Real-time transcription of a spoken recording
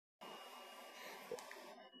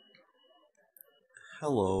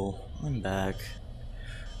Hello, I'm back.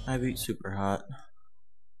 I beat Super Hot.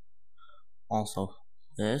 Also,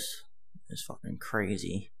 this is fucking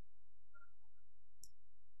crazy.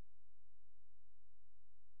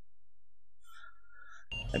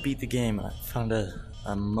 I beat the game and I found a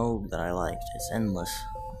mode that I liked. It's endless,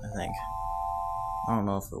 I think. I don't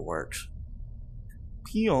know if it works.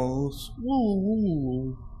 Peels.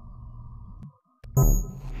 Woo.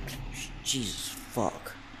 Jesus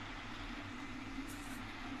fuck.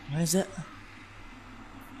 Why is that?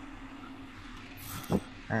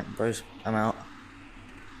 Alright, boys, I'm out.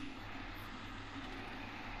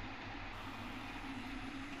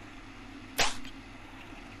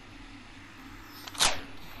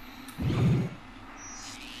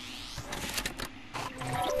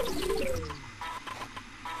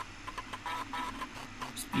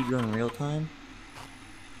 Speedrun real time?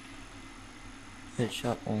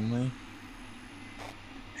 Headshot only?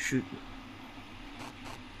 Shoot.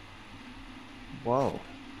 Whoa.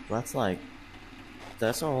 That's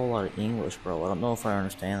a whole lot of English, bro. I don't know if I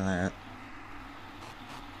understand that.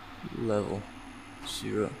 Level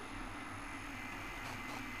 0.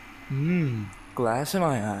 Glass in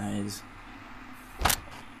my eyes.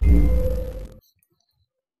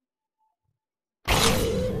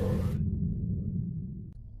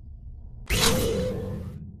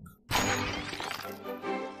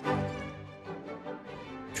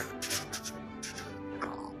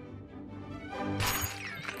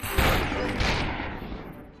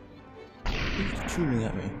 Who's shooting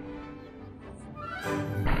at me?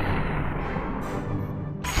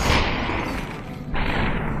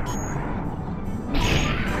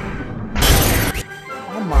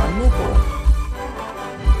 Oh my nipple!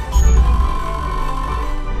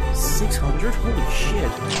 600? Holy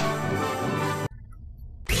shit!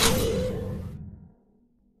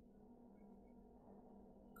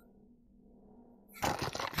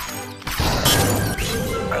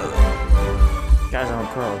 Guys, I'm a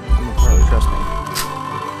pro, trust me.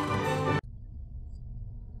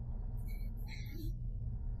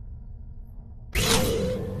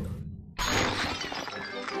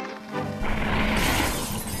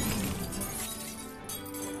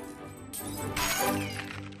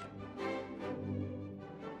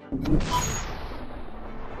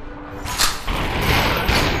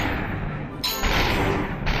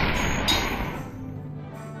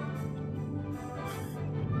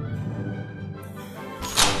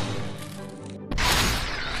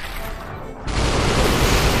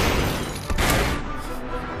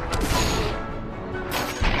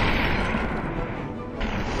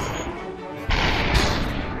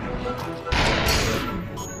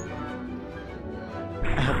 I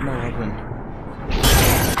have no weapon.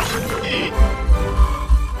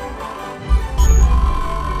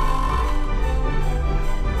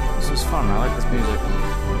 This is fun, I like this music.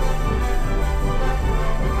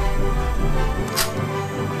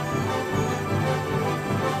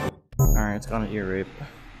 Alright, it's gone to ear rape.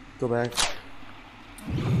 Go back.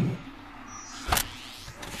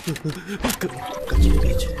 Got you,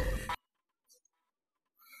 bitch.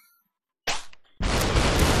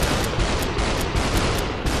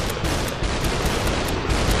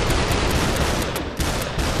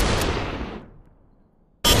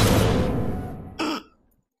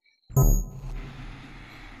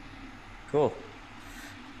 Cool.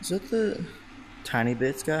 Is that the Tiny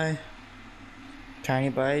Bits guy? Tiny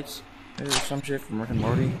Bites? Or some shit from Rick and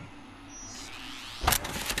Morty?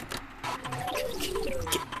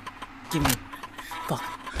 Give me. Fuck.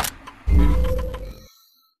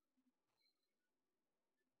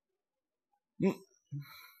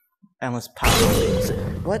 Endless power.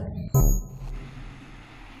 What?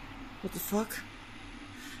 What the fuck?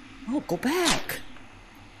 Oh, go back!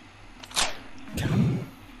 Come.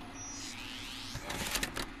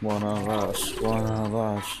 One of us, one of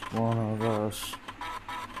us, one of us.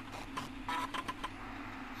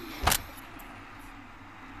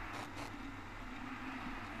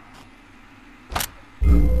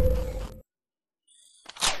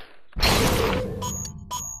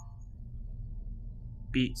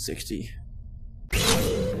 Beat 60.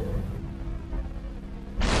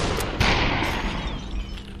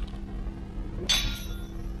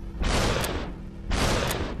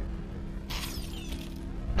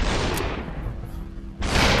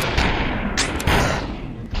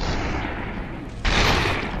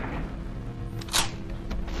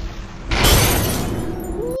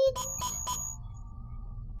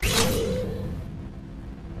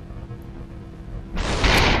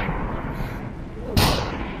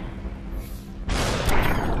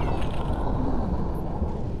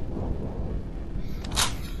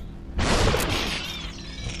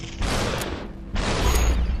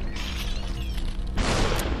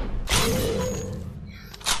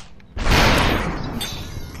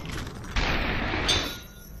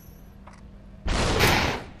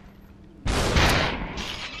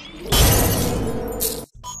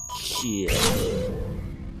 Shit.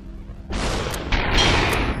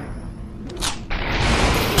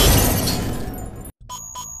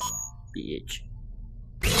 Bitch.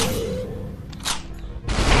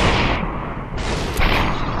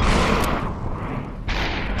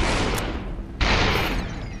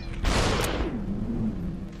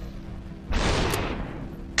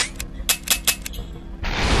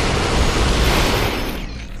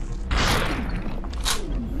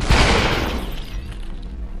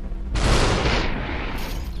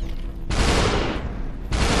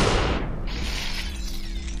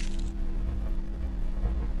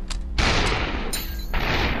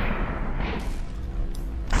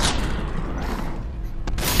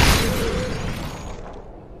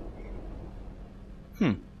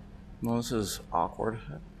 Well, this is awkward.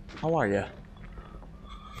 How are you?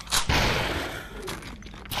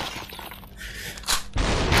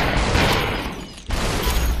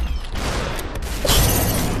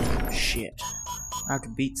 Shit. I have to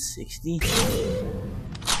beat 60?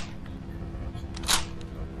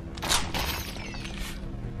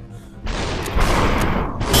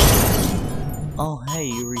 Oh, hey,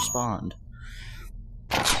 you respawned.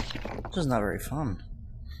 This is not very fun.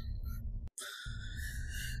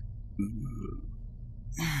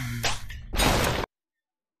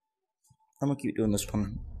 I'm gonna keep doing this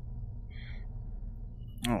one.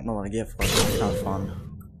 I don't know what I get for it, but it's kind of fun.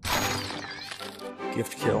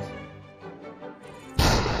 Gift kill.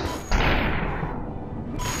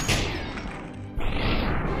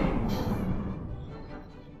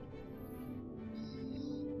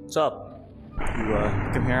 What's up? You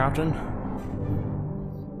come here often?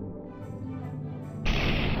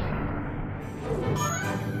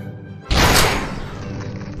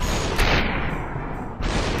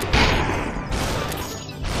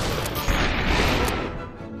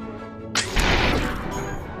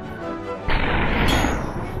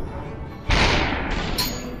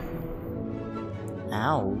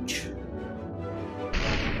 Ouch.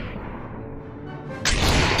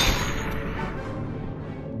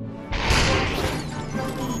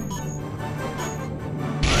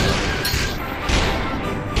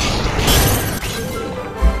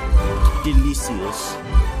 Delicious.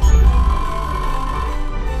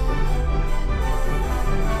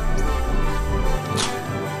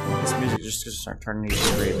 This music just gonna start turning into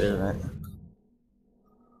a great, isn't it?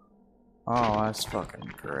 Oh, that's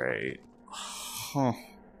fucking great. Huh.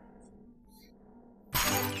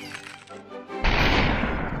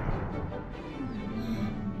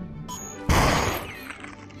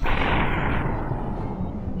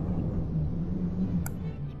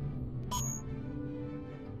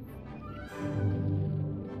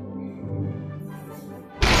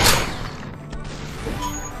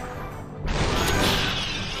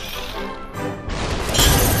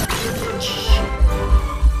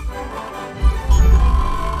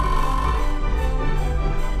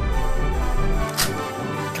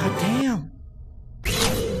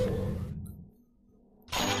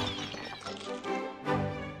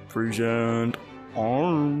 Present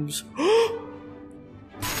arms.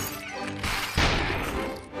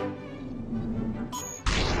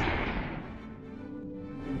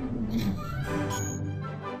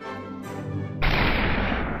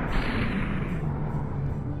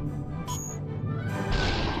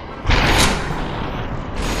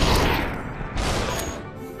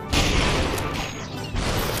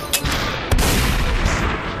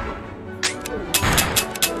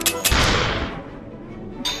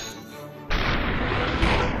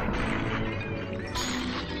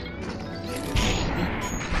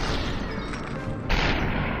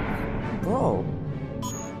 Bro.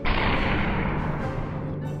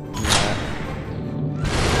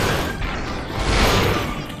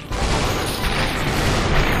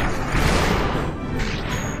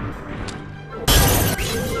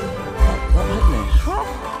 What hit me? Huh?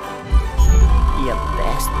 You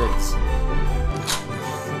bastards.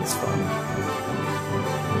 It's fun.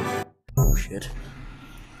 Oh shit.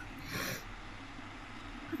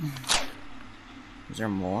 Is there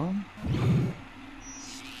more?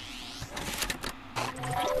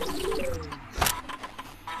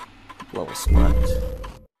 Level select.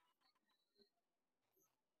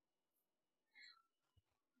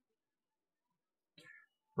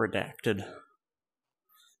 Redacted.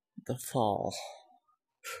 The fall.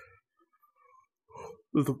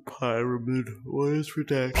 The pyramid was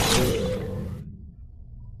redacted.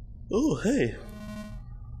 Oh, hey.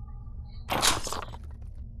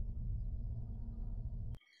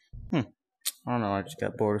 I don't know, I just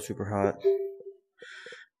got bored of Super Hot.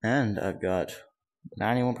 And I've got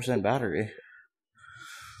 91% battery.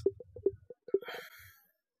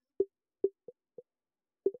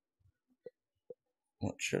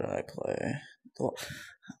 What should I play?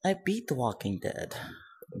 I beat The Walking Dead.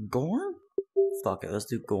 Gorn? Fuck it, let's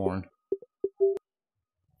do Gorn.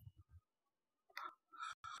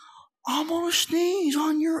 I'm gonna sneeze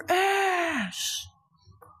on your ass!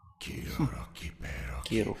 Kiroroki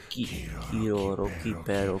Peroki, Kiroroki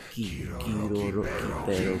Peroki, Kiroroki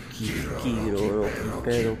Peroki, Kiroroki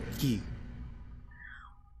Peroki.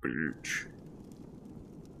 Bitch.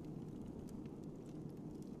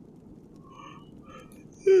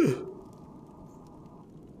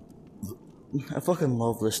 I fucking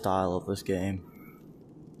love the style of this game.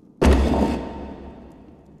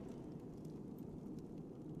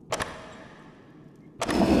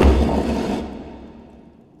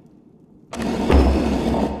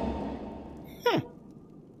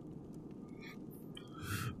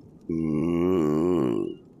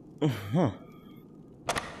 Huh.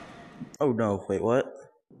 Oh no, wait, what?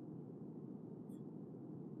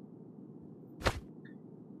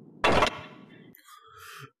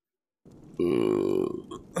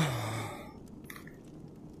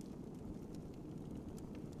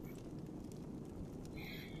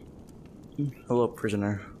 Hello,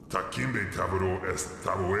 prisoner. Takime Tavro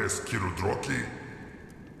Tavoes Kirudroki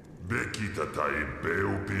Beki Tatai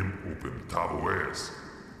Beupim Upim Tavoes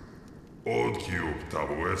Od Kiup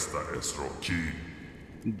Tavoesta Esroki.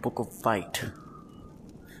 Book of Fight.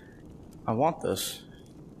 I want this.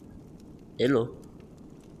 Hello.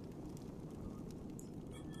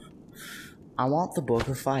 I want the Book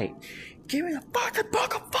of Fight. Give me the fucking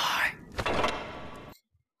Book of Fight!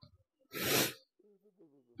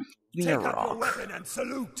 Give me a rock. Take up your weapon and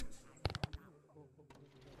salute!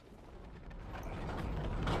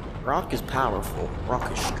 Rock is powerful.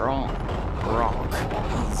 Rock is strong. Rock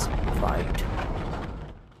is fight.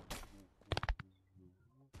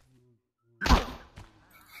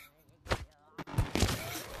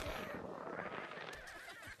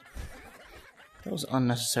 That was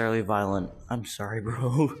unnecessarily violent. I'm sorry,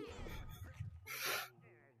 bro.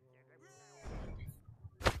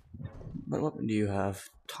 What weapon do you have?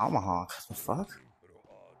 Tomahawk. The fuck?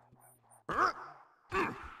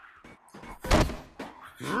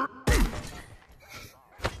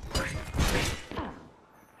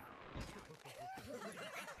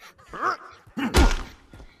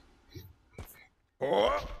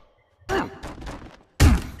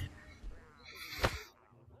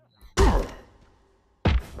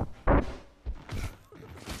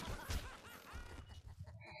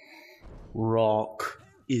 Rock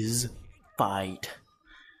is fight.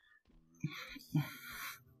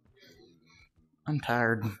 I'm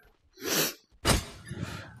tired.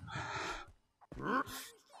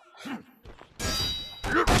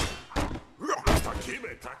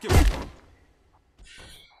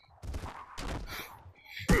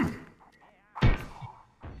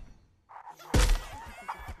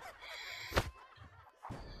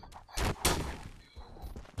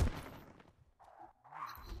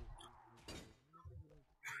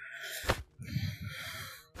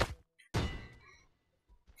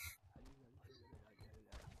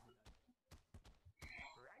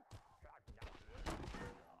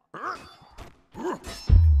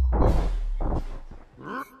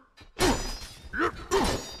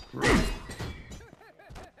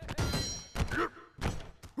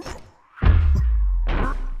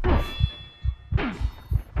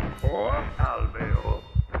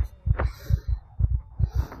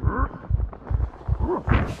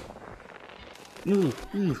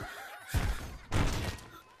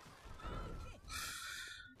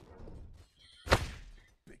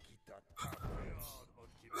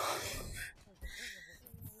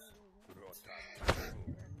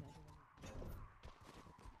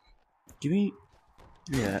 Give me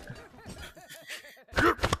that.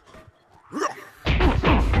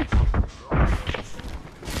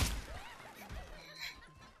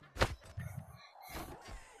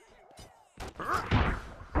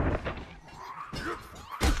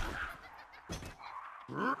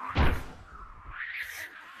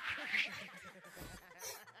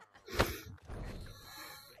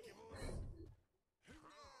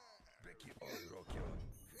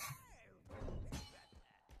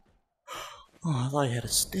 Oh, I thought I had a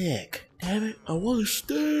stick. Damn it, I want a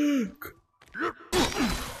stick!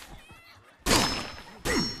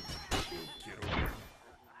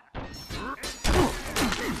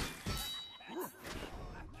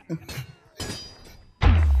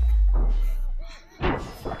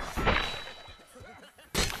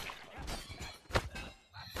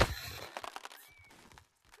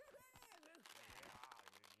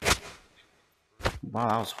 Wow,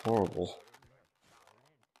 that was horrible.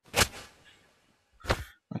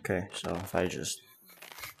 Okay, so if I just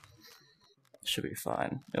Should be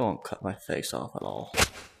fine. It won't cut my face off at all.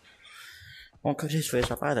 Won't cut his face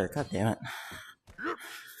off either. God damn it.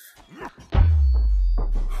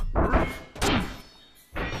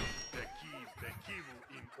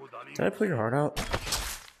 Did I pull your heart out?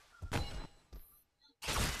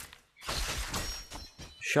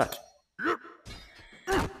 Shut.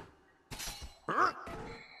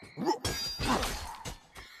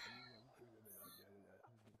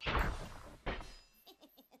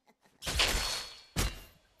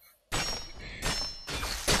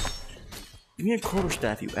 Give me a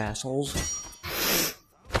quarterstaff, you assholes.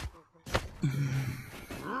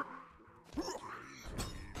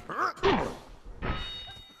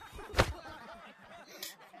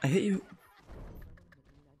 I hit you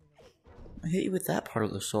with that part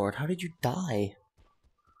of the sword. How did you die?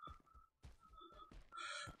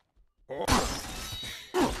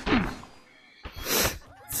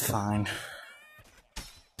 Fine.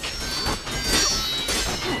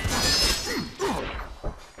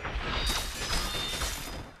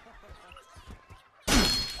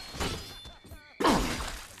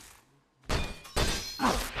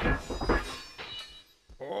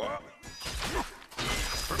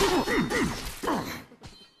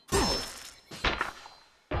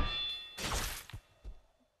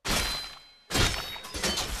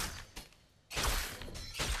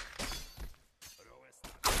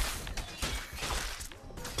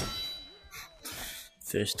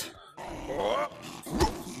 Fist.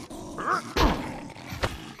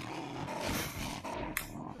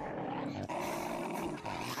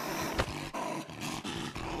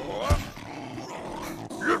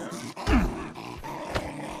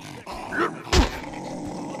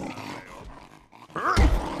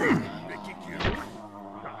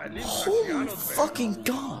 Holy fucking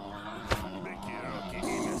God!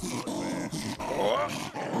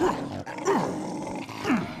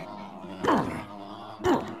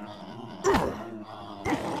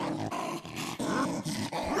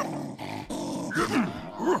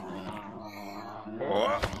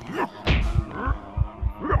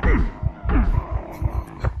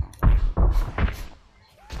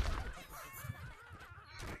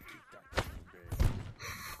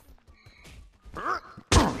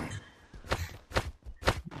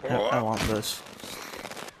 I want this.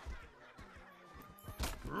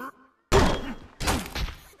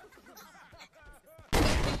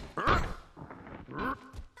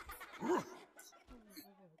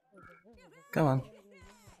 Come on.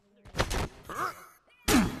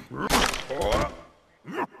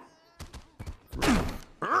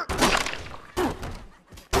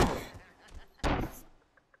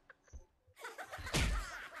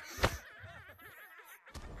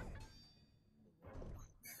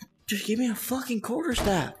 Just give me a fucking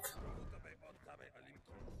quarterstaff.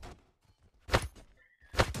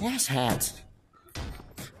 Ass hats.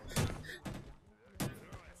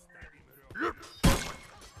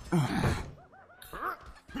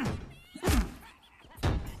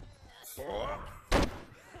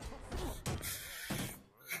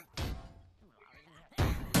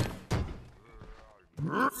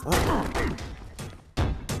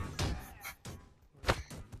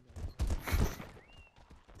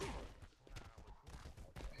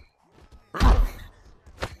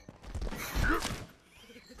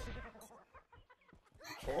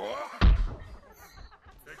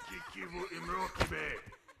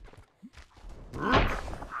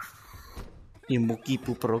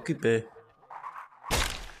 Imukipu prokipe.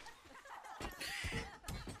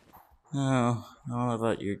 Oh, I don't know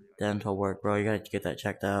about your dental work, bro. You gotta get that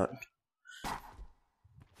checked out.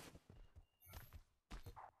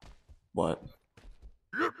 What?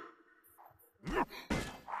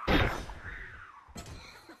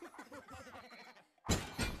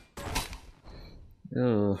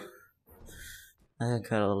 Ooh. I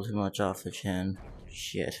cut a little too much off the chin.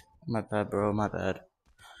 Shit. My bad, bro. My bad.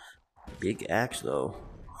 Big axe, though.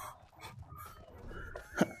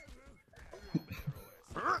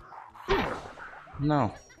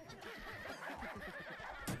 No.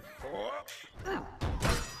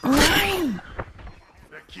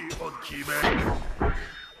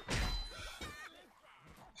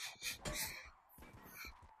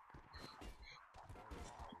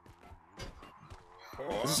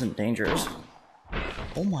 This isn't dangerous.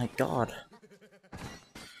 Oh my god.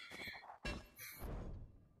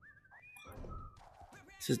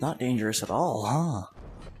 This is not dangerous at all, huh?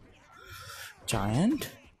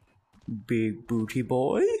 Giant? Big booty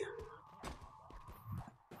boy?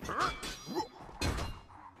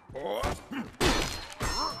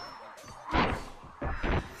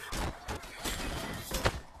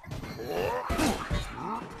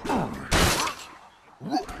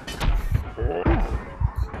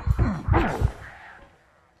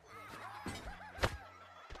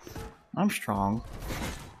 I'm strong.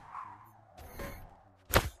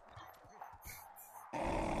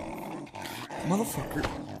 Motherfucker.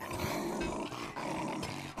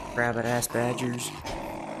 Rabbit ass badgers.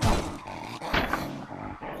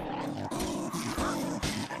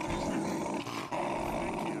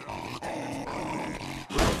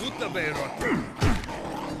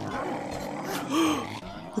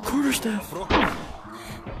 The quarterstaff.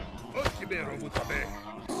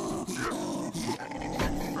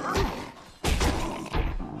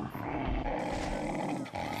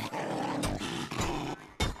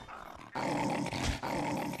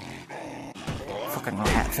 Fucking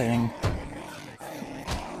rat thing.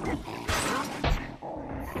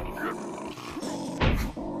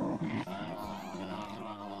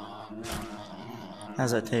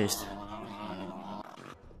 How's that taste?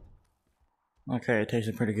 Okay, it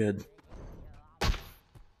tasted pretty good.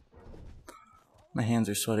 My hands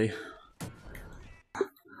are sweaty.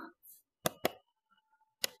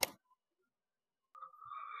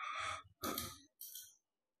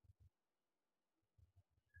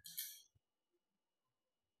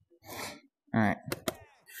 Alright.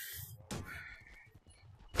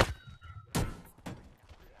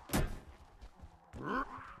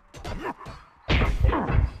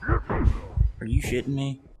 Are you shitting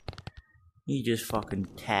me? He just fucking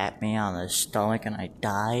tapped me on the stomach and I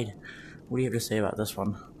died? What do you have to say about this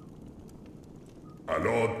one?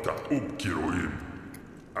 Alod ta upkiroim.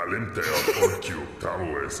 Alim te odkio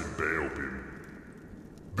tavoes in beopim.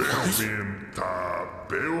 Beopim ta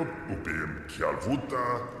beopim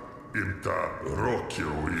kialvuta in ta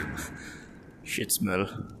rokiroim. Shit smell.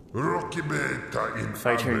 Rokime ta in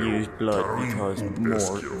Fighter used blood taroim because more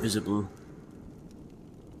ubeskio. visible.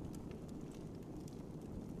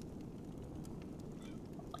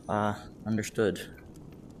 Understood.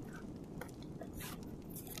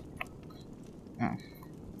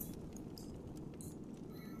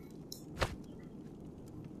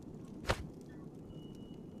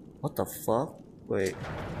 What the fuck? Wait.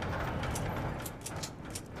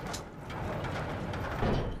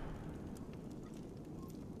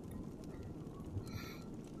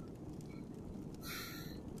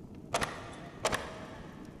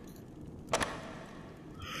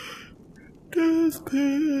 Death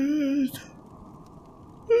pit.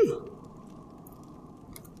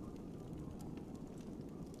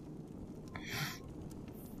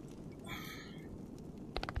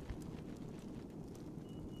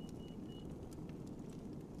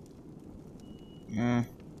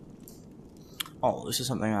 Oh, this is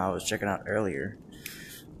something I was checking out earlier.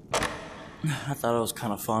 I thought it was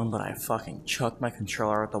kind of fun, but I fucking chucked my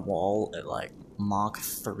controller at the wall at like Mach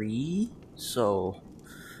 3. So,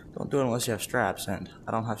 don't do it unless you have straps, and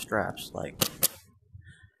I don't have straps. Like,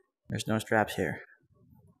 there's no straps here.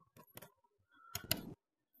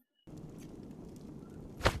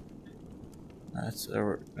 That's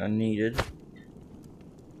needed.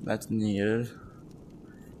 That's needed.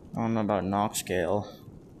 I don't know about knock scale.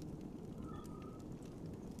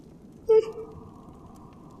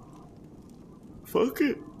 Fuck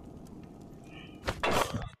it.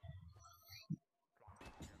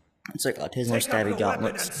 It's like autism stabby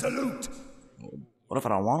gauntlets. Salute. What if I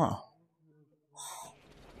don't wanna?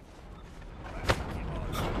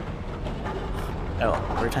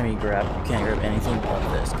 Oh, every time you grab, you can't grab anything but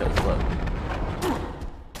this, cause look.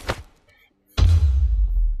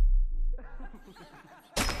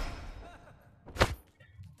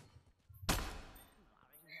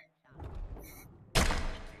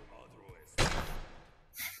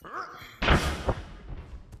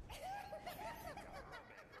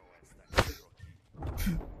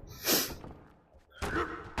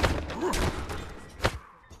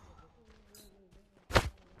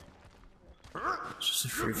 It's just a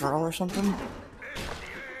free for all or something?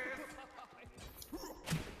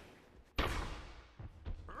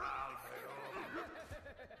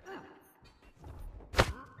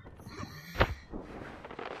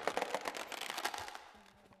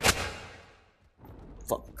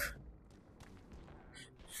 Fuck.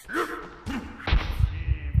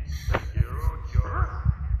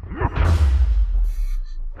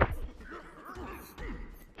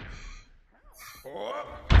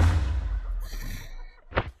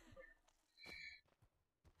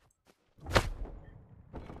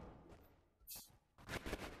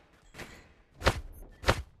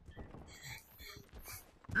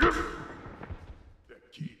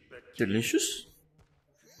 Delicious?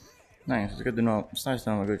 Nice, it's good to know. It's nice to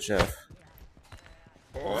know I'm a good chef.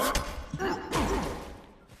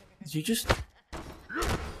 Did you just...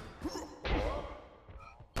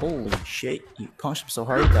 Holy shit, you punched him so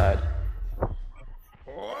hard he died.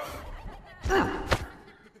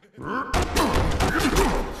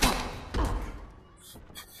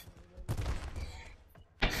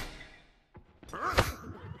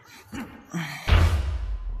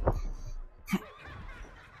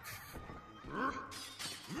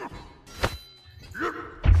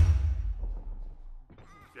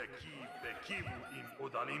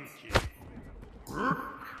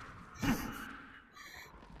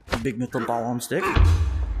 Big metal ball on stick.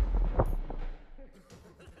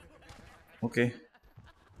 Okay.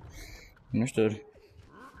 Understood.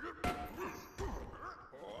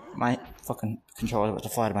 My fucking controller's about to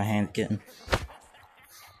fly to my hand again.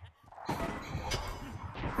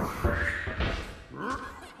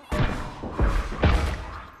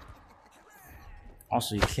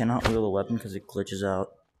 Also, you cannot wield a weapon because it glitches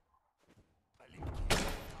out.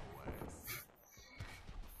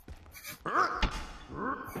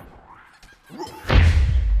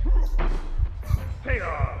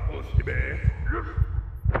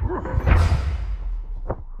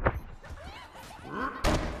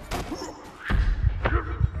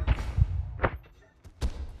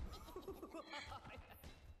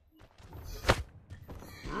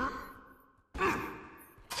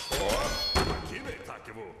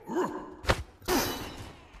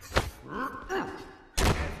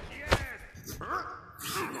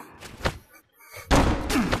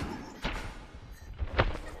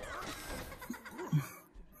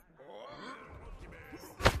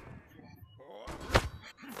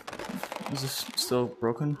 Is this still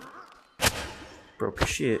broken? Broke as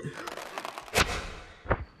shit.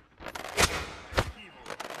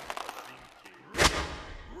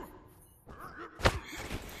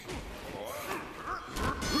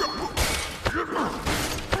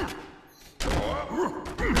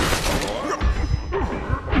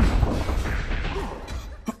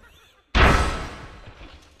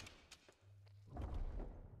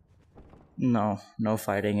 No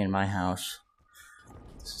fighting in my house.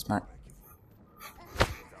 This is not.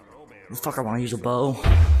 The fuck, I want to use a bow.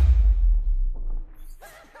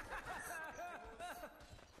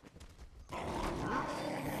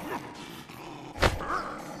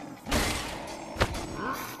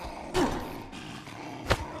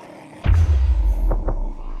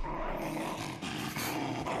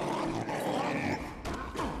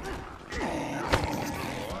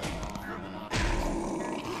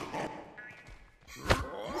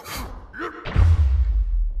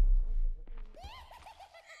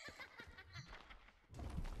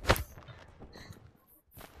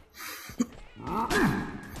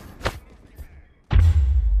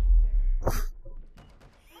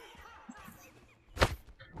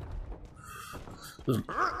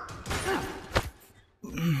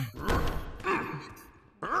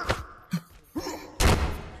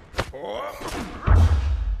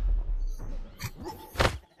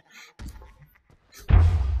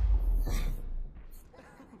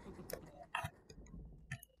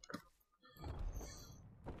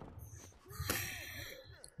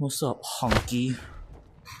 What's up, hunky?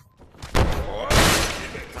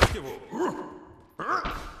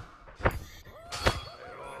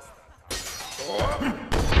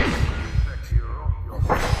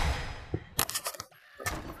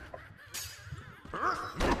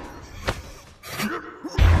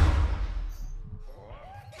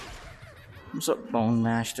 What's up, Bone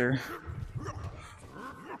Master?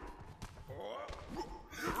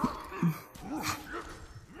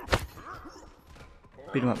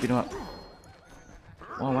 Beat him up, beat him up.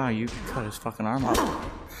 Oh wow, you cut his fucking arm off.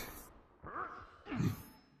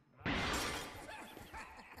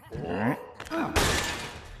 Alright.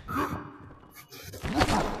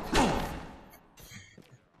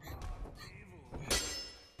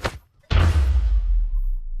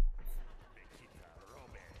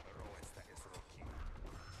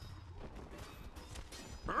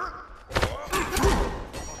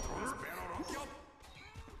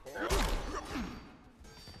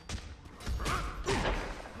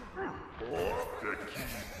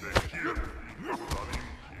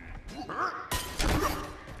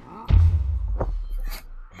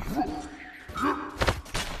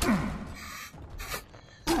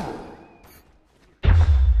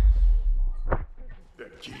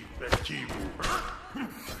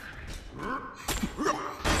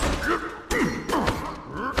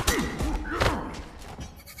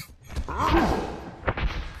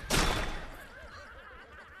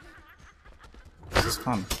 This is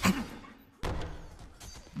fun.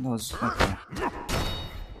 That was okay.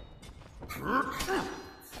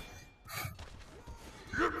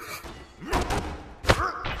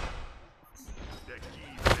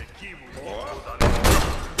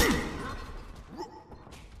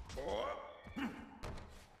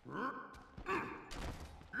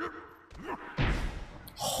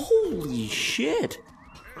 Holy shit!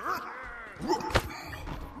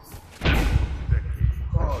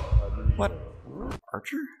 What?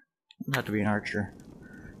 Archer? It had to be an archer.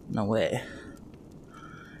 No way.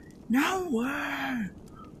 No way!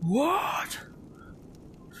 What?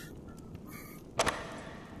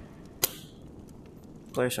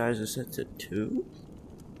 Player size is set to 2.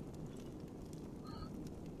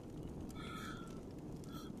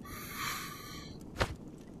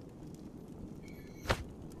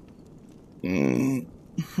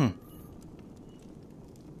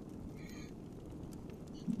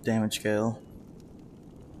 Damage scale.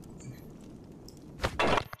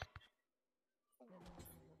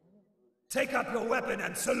 Take up your weapon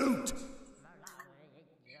and salute!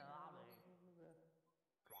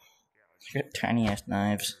 You got tiny ass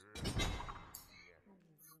knives.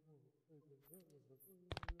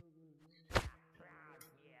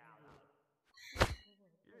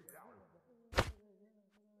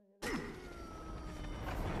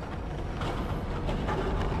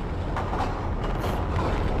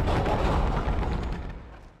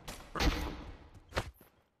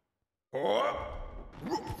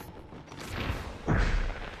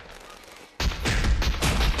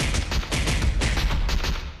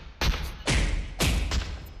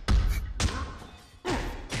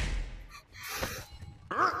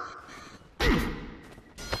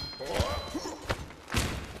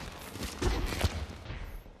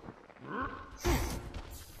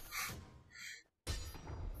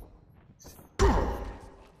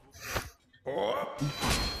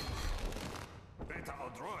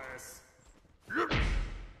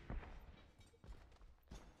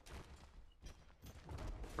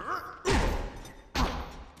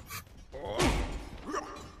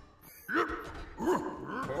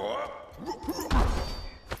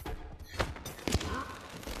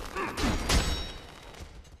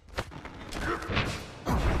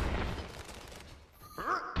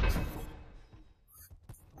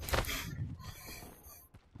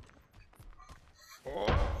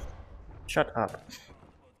 Shut up.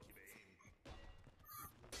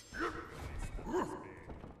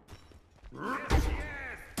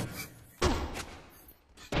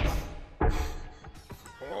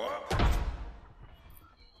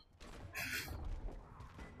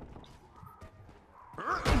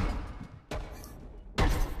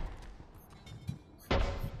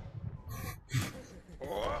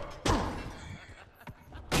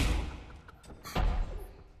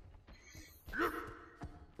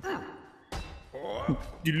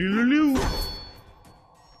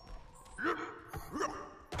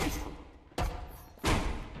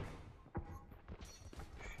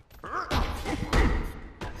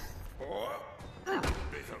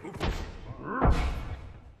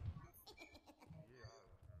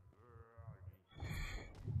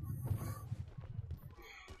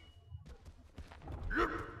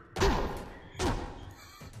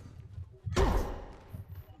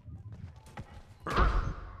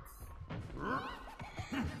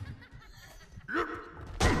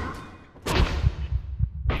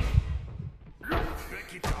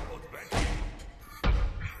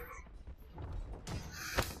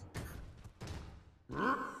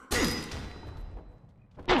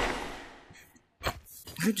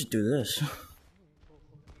 You could just do this.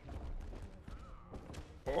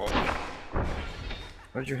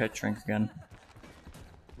 Where's your head shrink again?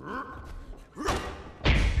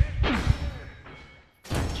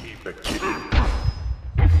 Keep it, keep it.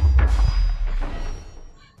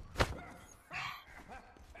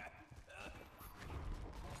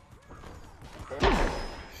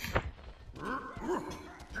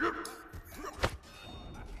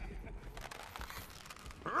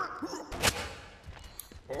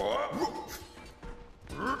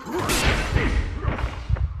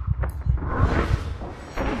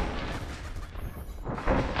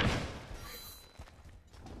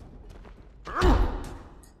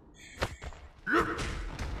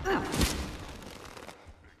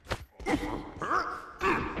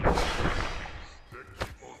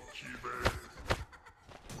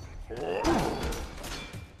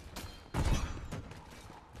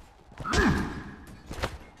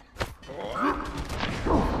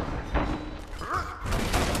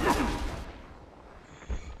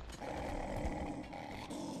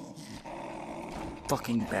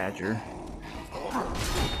 Fucking badger.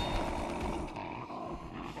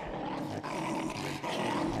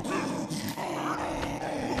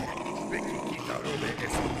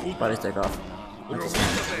 Bodies take off.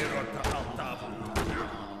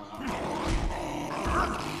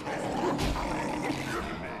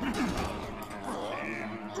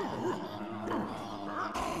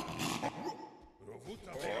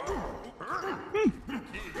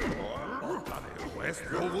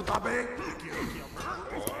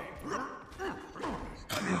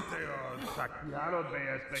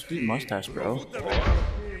 Sweet mustache, bro.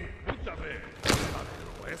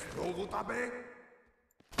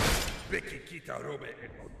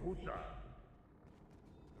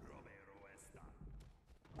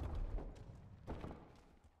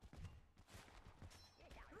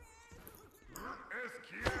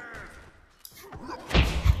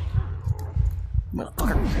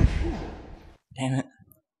 motherfucker. Damn it.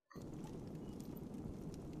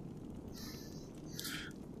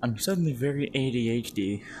 I'm suddenly very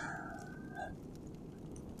ADHD.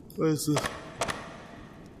 What is this?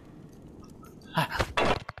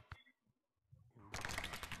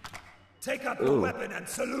 Take up your weapon and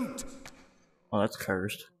salute! Oh, that's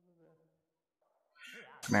cursed.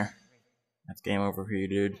 Come here. That's game over for you,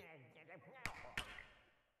 dude.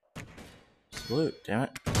 Salute, damn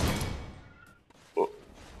it. Oh.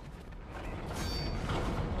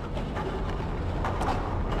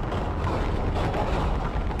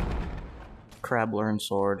 Crab learned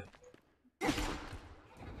sword.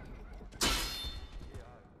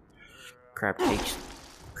 Crab cake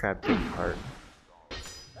heart.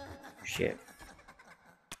 Shit.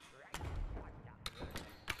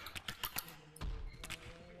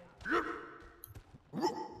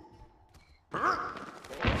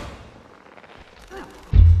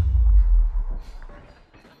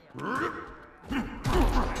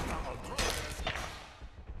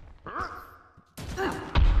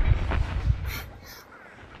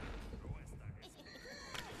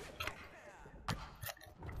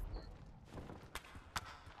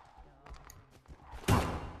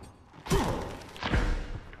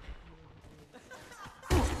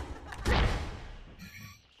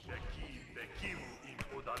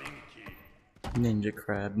 Ninja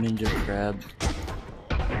crab, ninja crab.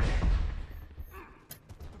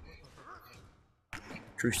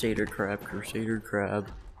 Crusader crab, crusader crab.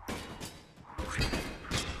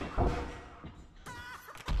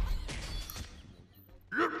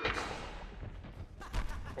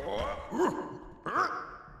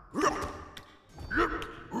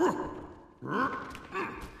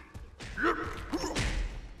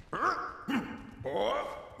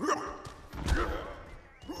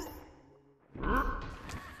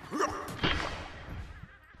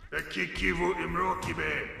 Kikivu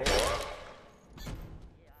imrokibe.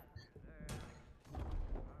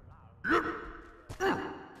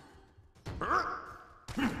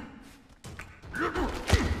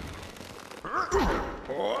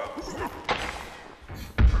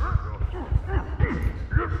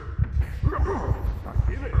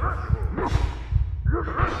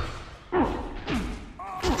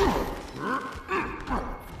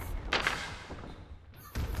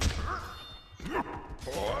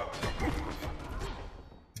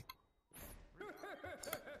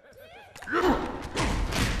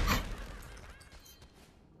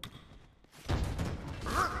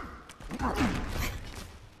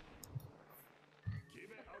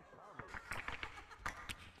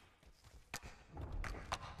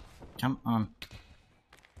 Come on.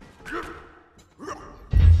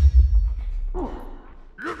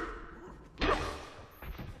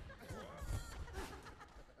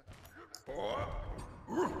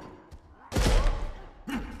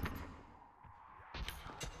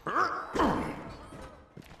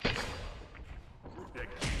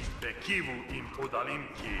 Kivu im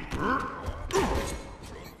podalinki.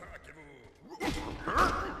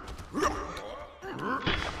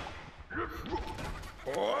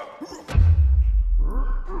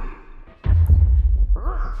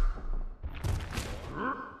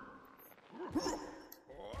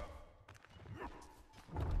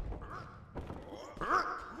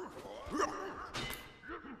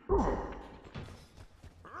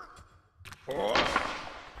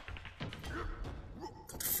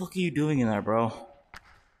 What the fuck are you doing in there, bro?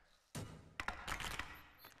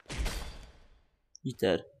 He's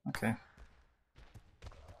dead. Okay.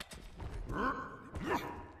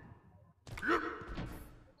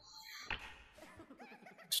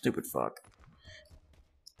 Stupid fuck.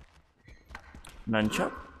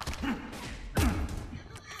 Nunchuck?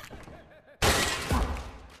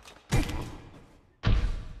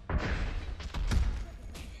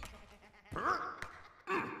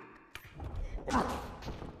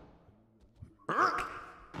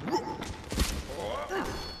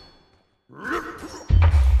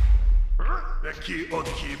 Beki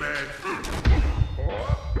okibe.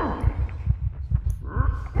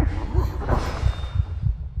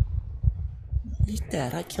 He's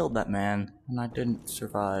dead. I killed that man, and I didn't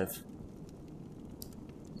survive.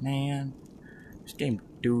 Man, this game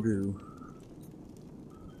doo-doo.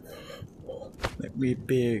 Make me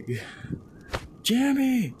big.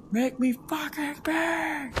 Jimmy, make me fucking big!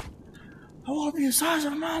 I want to be the size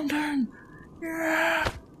of a mountain! Yeah!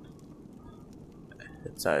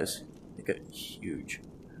 Head size. They get huge.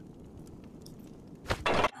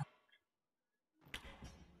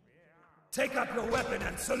 Take up your weapon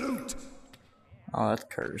and salute! Oh, that's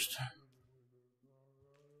cursed.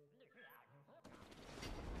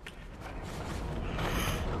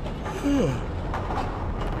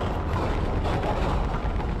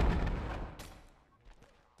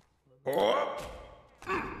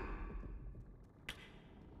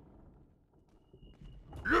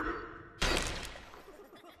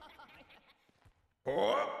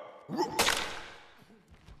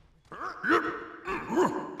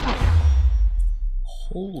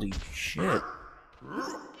 Holy shit.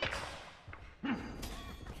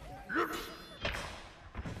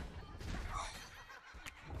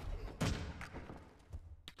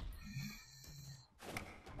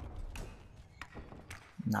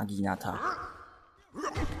 Naginata.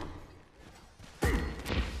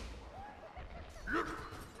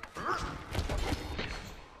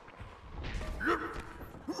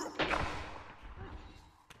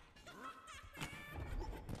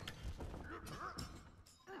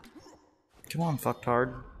 Come on,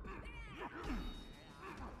 fucktard.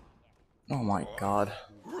 Oh my god.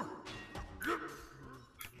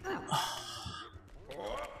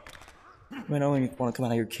 I know when you want to come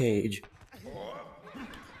out of your cage.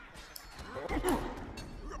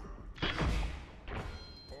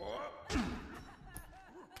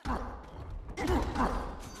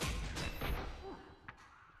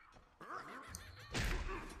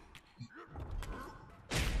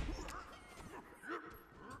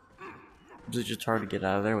 Is it just hard to get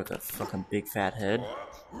out of there with that fucking big fat head?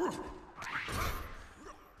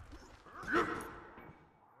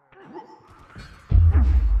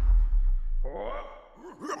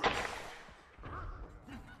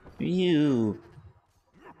 Ew.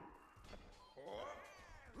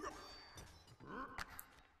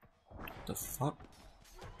 The fuck?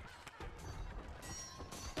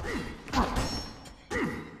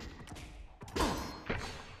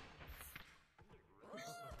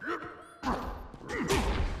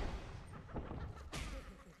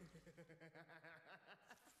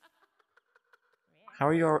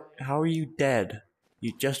 How are you dead?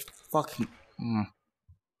 You just fucking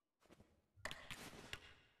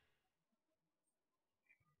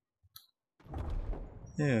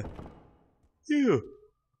Yeah. Yeah.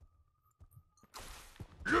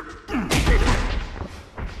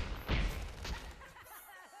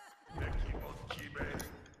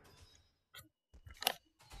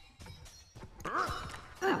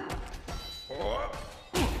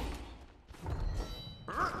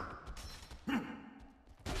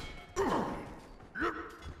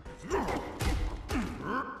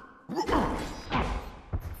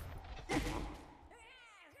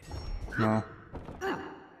 No.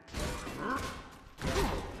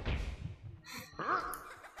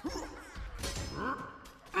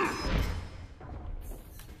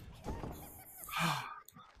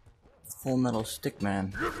 Full Metal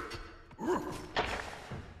Stickman.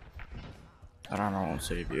 I don't know, I won't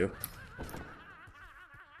save you.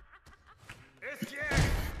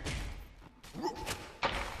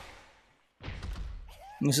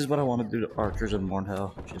 This is what I want to do to Archers of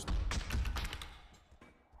Mornhell. Just...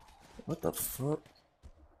 What the fuck?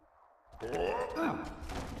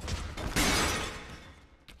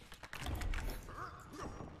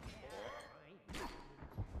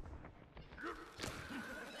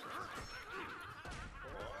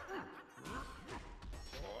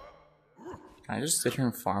 Can I just sit here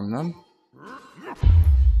and farm them?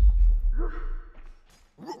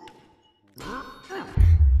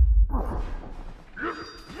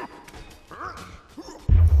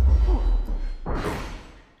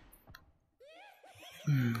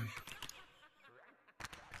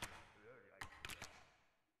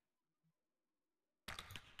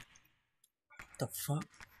 The fuck?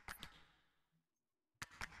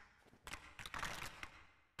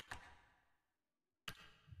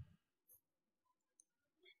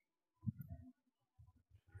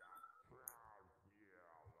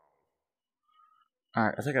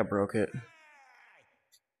 Alright, I think I broke it.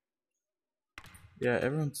 Yeah,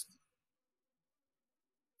 everyone's...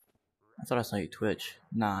 I thought I saw you twitch.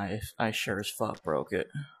 Nah, I sure as fuck broke it.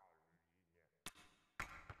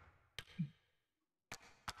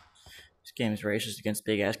 This game is racist against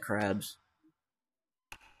big ass crabs.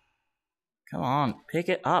 Come on, pick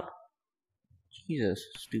it up. Jesus,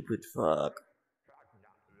 stupid fuck.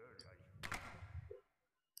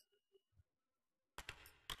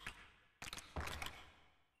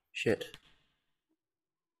 Shit.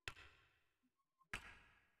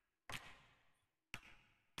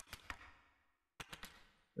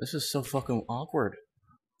 This is so fucking awkward.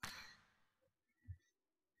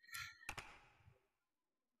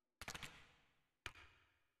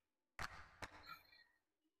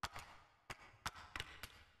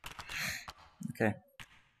 Okay.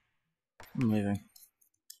 I'm leaving.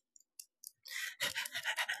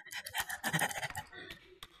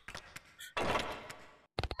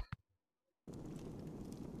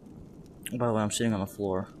 By the way, I'm sitting on the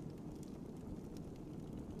floor.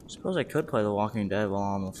 Suppose I could play The Walking Dead while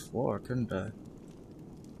on the floor, couldn't I?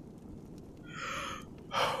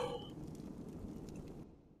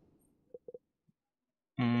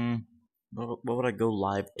 What would I go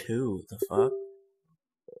live to? The fuck?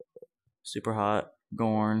 Super Hot,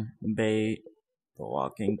 Gorn, Bait, The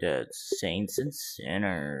Walking Dead, Saints and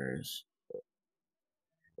Sinners.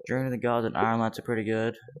 Journey of the Gods and Iron Lights are pretty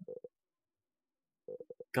good.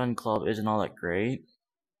 Gun Club isn't all that great.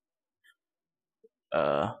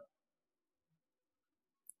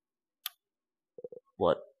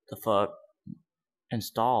 What the fuck?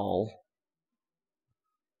 Install?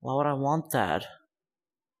 Why would I want that?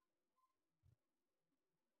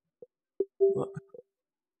 What?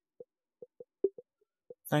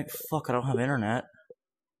 Thank fuck I don't have internet.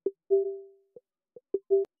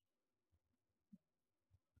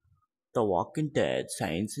 The Walking Dead,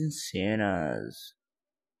 Saints and Sinners.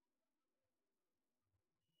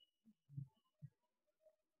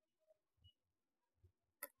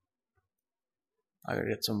 I gotta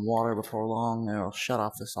get some water before long and it'll shut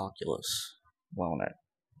off this Oculus, won't it?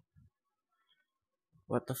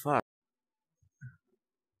 What the fuck?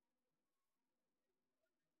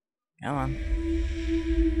 Come on.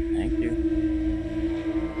 Thank you.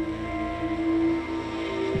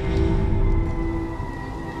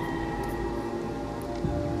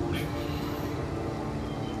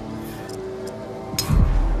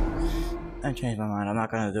 I changed my mind. I'm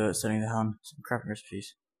not gonna do it sitting down. Some crafting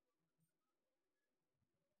recipes.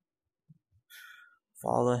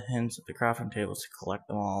 Follow the hints at the crafting tables to collect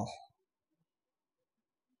them all.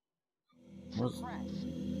 What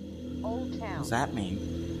does that mean?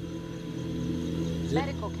 Is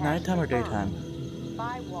it nighttime or daytime?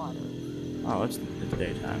 By water. Oh, it's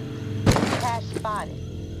daytime. Cash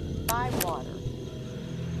spotted. By water.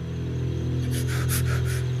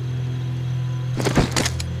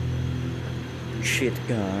 Shit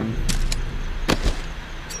gun.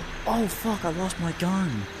 Oh fuck, I lost my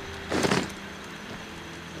gun.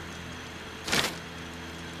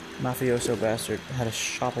 Mafioso bastard had a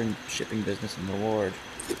shipping business in the ward.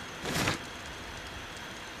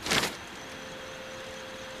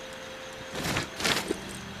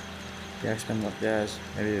 Yeah, I spend up guys.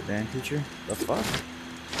 Maybe a band teacher? The fuck?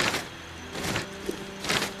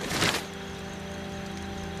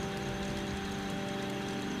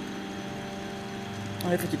 I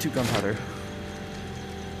have 52 gunpowder.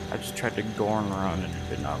 I just tried to Gorn run and it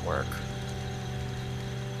did not work.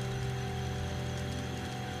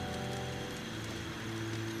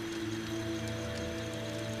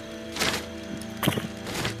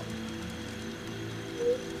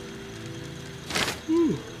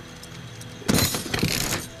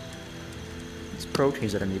 It's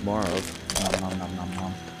proteins that I need more of. Nom nom nom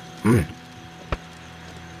nom nom.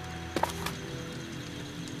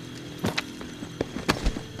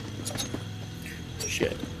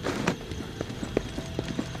 Shit.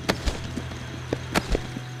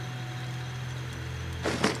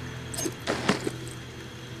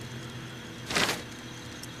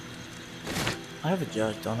 I have a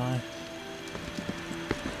judge, don't I?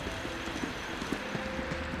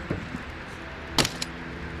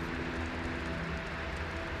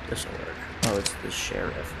 This'll work. Oh, it's the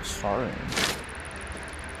sheriff. Sorry.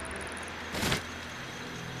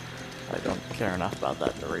 I don't care enough about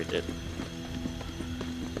that to read it.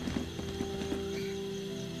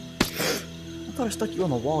 I thought I stuck you on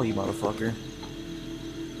the wall, you motherfucker.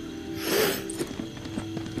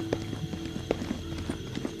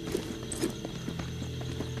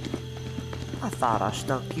 I thought I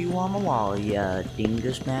stuck you on the wall, you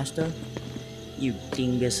dingus master. You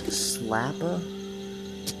dingus slapper.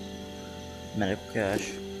 Medical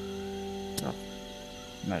cash. Oh.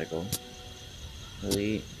 Medical.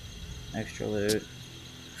 Elite. Extra loot.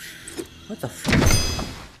 What the fuck?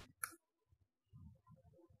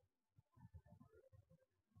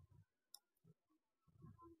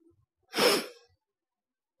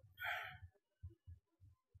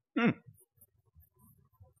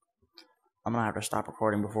 I'm gonna have to stop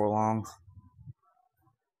recording before long.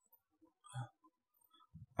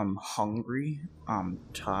 I'm hungry, I'm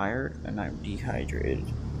tired, and I'm dehydrated.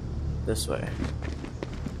 This way.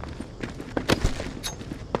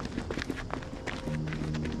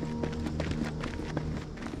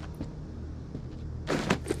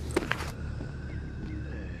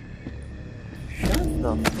 Shut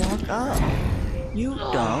the fuck up, you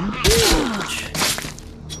dumb bitch!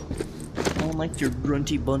 I don't like your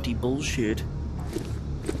grunty bunty bullshit.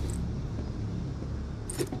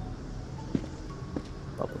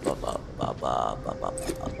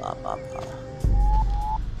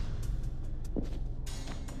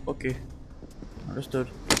 Okay, understood.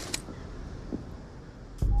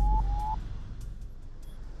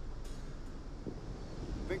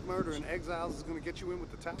 Walker and Exiles is gonna get you in with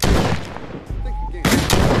the tower? Think again. Hey,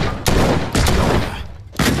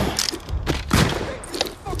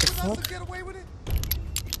 fuck with us to get away with it?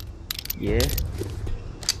 Yeah.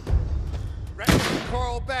 Rat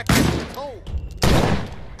Carl back in the hole.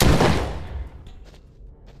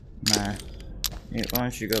 Nah. Yeah, why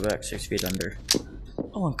don't you go back 6 feet under?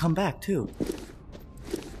 Oh, and come back too.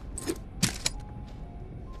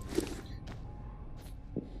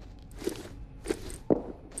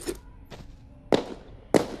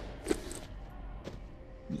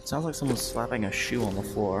 It sounds like someone's slapping a shoe on the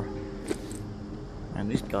floor. Man,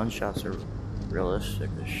 these gunshots are realistic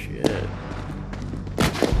as shit. What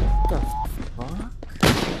the fuck?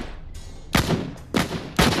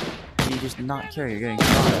 You just not care you're getting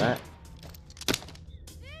shot at.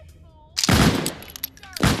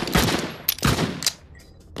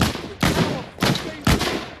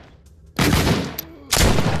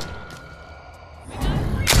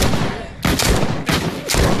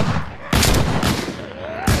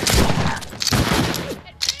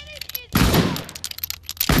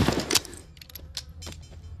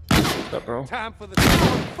 What's up, bro? Time for the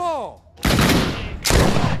tower to fall.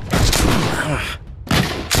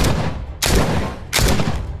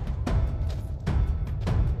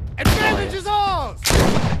 Advantage is ours.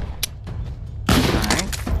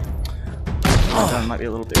 Alright. That might be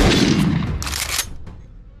a little bit.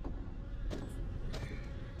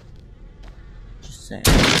 Just saying.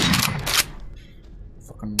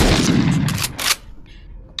 Fucking.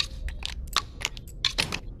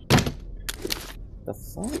 The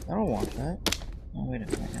fuck? I don't want that. Oh, wait a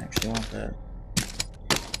minute. I actually want that.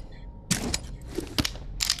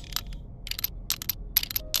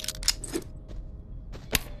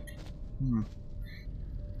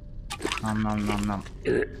 Nom nom nom nom.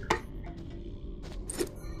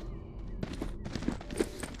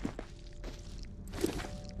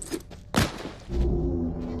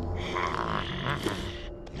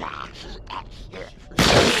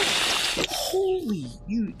 Holy,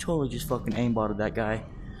 you totally just fucking aimbotted that guy.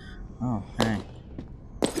 Oh, dang.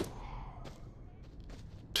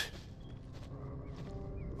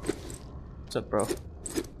 What's up, bro?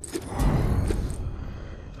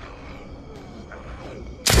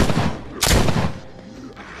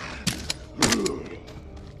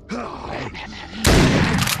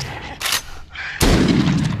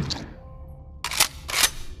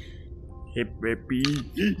 Hip rippy.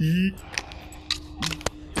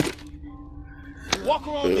 Walker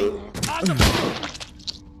on me.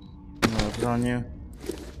 What's on you?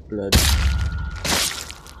 Blood.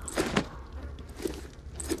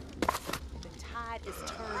 The tide is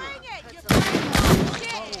turning.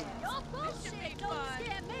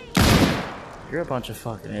 You're a bunch of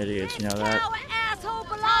fucking idiots, you know that? Our asshole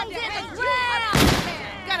belongs in the ground.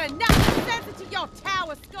 Gotta knock the sense into your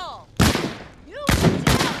tower skull. You tell you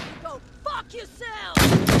go fuck yourself.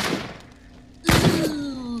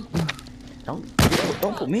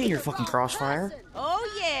 Don't put me in your fucking crossfire. Oh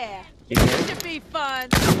yeah. You get This it? should be fun.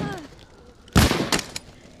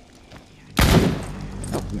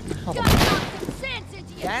 Help me. Help Gotta me. knock some sense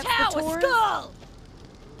into your That's the tower Taurus? skull.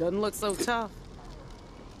 Doesn't look so tough.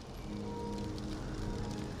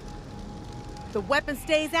 The weapon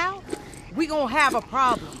stays out, we gonna have a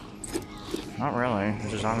problem. Not really.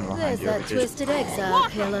 There's just armor behind There's you. that which is- twisted exile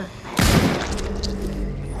killer.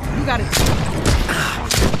 You gotta.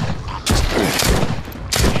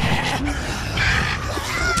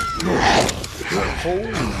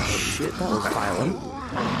 Holy shit, that was violent.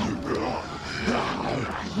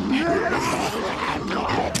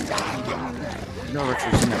 No,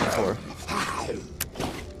 Richard's seen that before.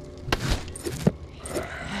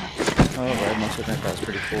 Oh, I must admit that's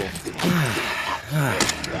pretty cool.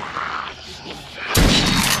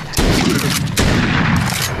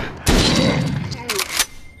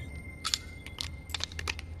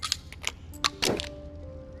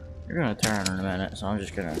 You're gonna turn in a minute, so I'm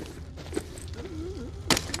just gonna.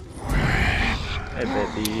 Hey,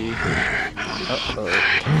 baby.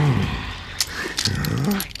 Uh-oh.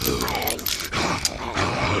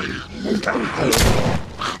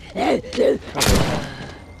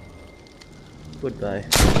 Goodbye.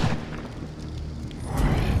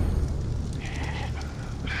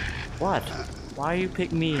 What? Why you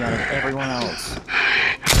pick me out of everyone else?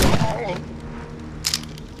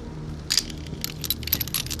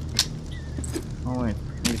 Oh wait,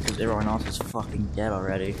 maybe because everyone else is fucking dead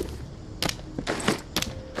already.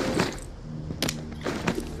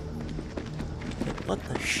 What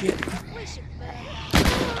the shit?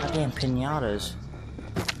 Goddamn pinatas.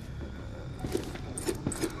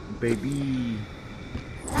 Baby.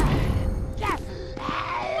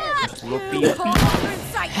 Just look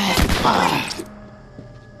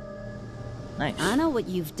Nice. I know what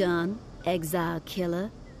you've done, exile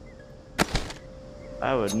killer.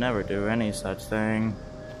 I would never do any such thing.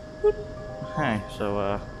 Hey,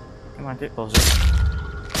 so, come on, get closer.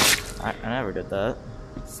 I never did that.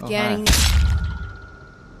 Scanning.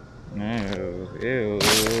 No, ew.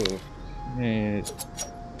 Ew.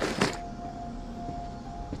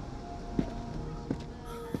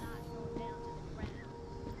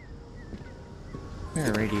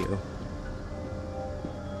 Here, radio.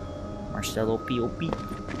 Marcelo P.O.P.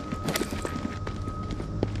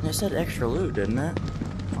 It said extra loot, didn't it?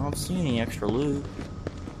 I don't see any extra loot.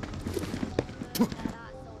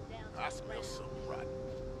 I smell something rotten.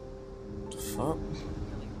 What the fuck?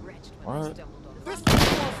 What? This thing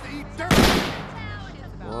wants to eat dirt.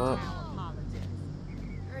 What?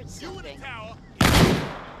 You in the tower.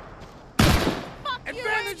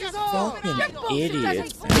 Advantage is all. Fucking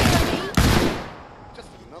idiot. Just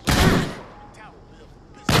another.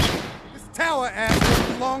 This tower ass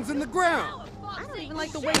belongs in the ground. I don't even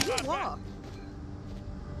like the way you walk.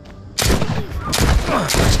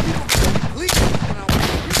 Please, when I want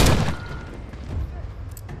you.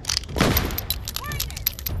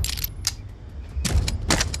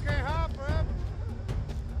 Can't hide forever.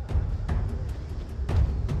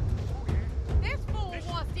 This fool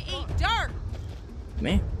wants to eat dirt.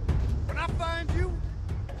 Me? When I find you,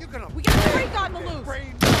 you're gonna. We got a freak on the loose.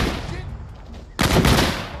 brain shit.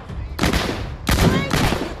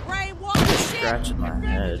 Your brain walking shit. Scratching my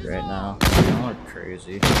head right now. I look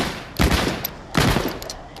crazy.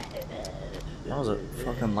 That was a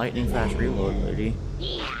fucking lightning fast reload, lady.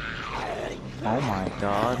 Oh my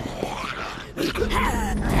god.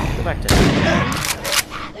 Go back to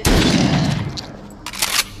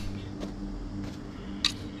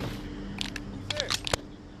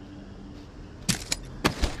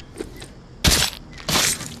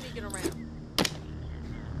Sneaking around.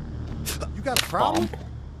 You got a problem? bomb.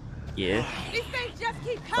 Yeah. These things just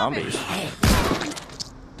keep coming. Zombies.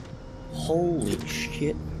 Holy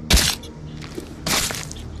shit.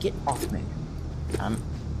 Get off me.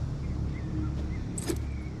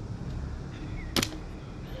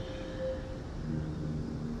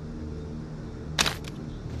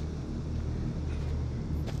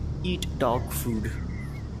 Eat dog food.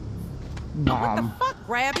 Nom. Fuck,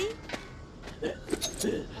 Grabby.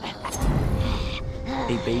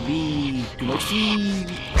 Hey baby, too much tea.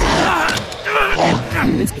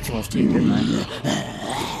 Let's get too much tea, good man.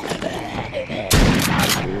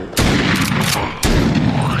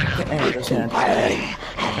 Hey, just hand.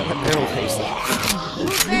 Barrel taste.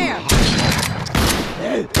 Who's there?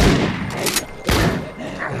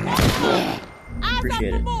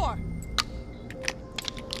 Appreciate Eyes it. up for more.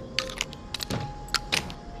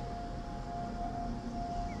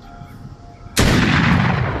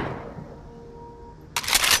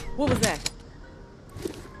 What was that?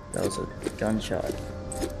 That was a gunshot.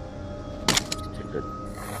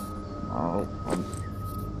 Oh,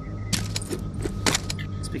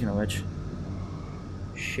 speaking of which,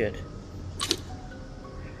 shit.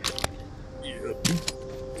 Yep.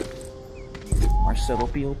 Marcelo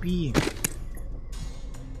P.O.P.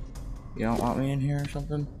 You don't want me in here or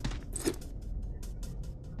something?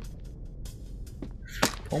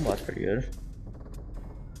 Homebot's pretty good.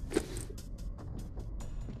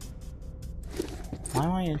 Why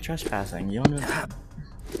am I in trespassing? You don't even...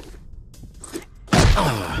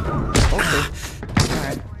 Okay.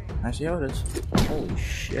 Alright. I see how it is. Holy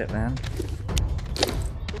shit, man.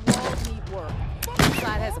 The walls need work.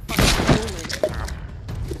 Inside has a fucking hole in it.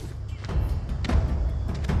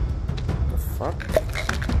 The fuck?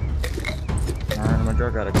 Alright, I'm a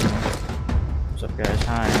drug addict. What's up, guys?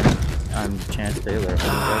 Hi, I'm Chance Taylor. I'm a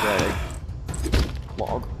drug addict.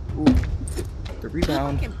 Log. Ooh. The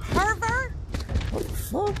rebound. Fucking pervert! What the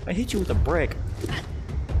fuck? I hit you with a brick.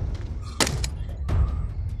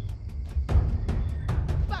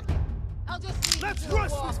 Fuck it. I'll just leave Let's you to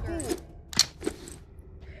rush walk this her. fool.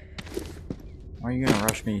 Why are you gonna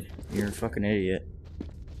rush me? You're a fucking idiot.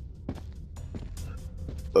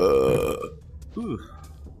 Ooh.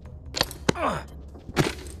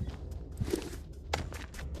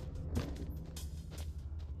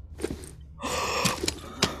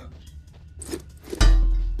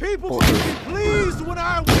 People will be pleased when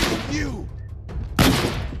I with you.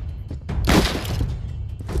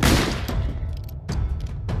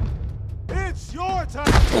 It's your time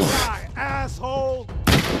to die, asshole.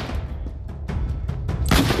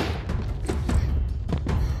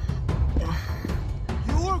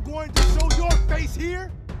 You are going to show your face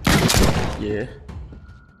here? Yeah.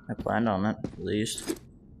 I planned on it, at least.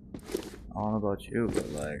 I don't know about you, but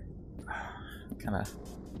like... kinda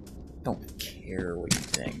don't care what you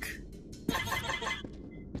think.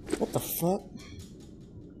 What the fuck?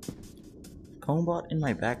 Comebot in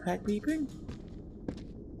my backpack beeping?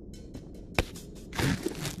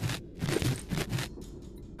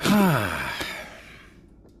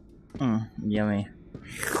 Yummy.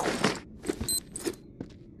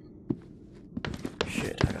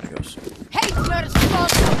 Shit, I gotta go soon. Hey, you're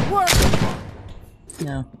supposed to work!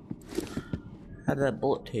 No. How did that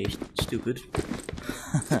bullet taste, stupid?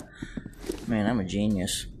 Man, I'm a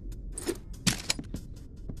genius.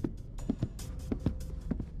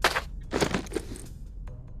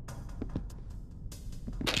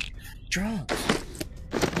 Drugs!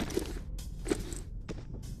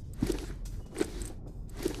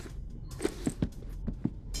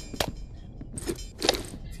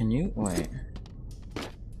 Can you? Wait.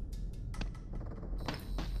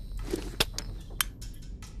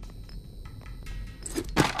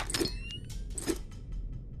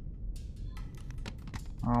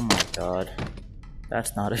 Oh my god.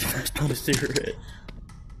 That's not a cigarette.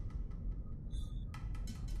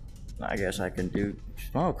 I guess I can do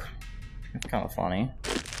smoke. It's kind of funny.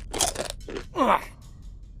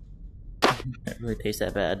 It really tastes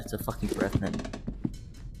that bad. It's a fucking breath mint.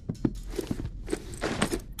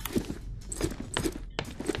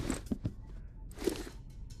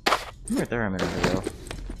 You were there a minute ago.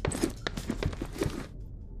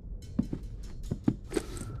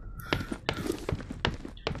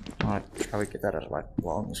 I'll try to get that out of my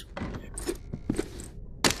lungs.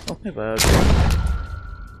 Oh, hey, bud.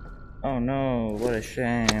 Oh no, what a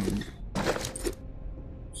shame.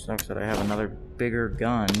 Sucks that I have another bigger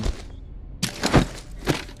gun.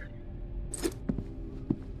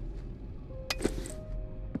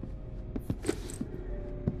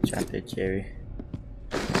 Chanted cherry.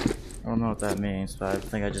 I don't know what that means, but I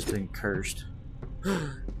think I just been cursed.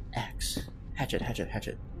 Axe. Hatchet, hatchet,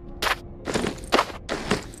 hatchet.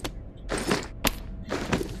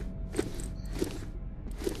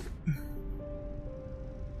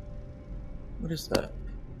 What is that?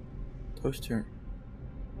 Poster.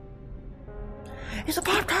 It's a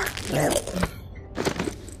Pop-Tart!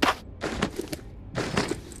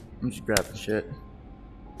 I'm just grabbing shit.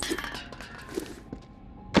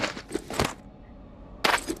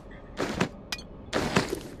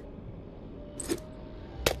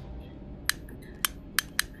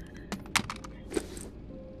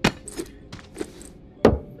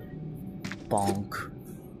 Bonk.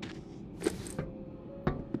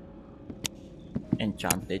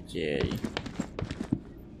 Enchanted jelly.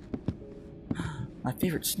 My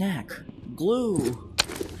favorite snack. Glue.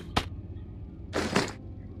 I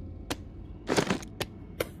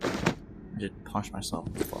just punched myself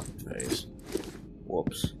in the fucking face.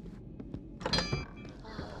 Whoops.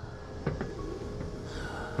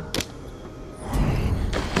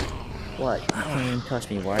 What? You can't even touch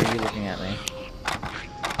me. Why are you looking at me?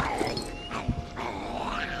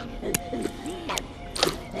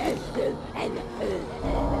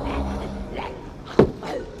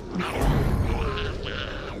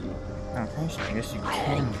 I guess you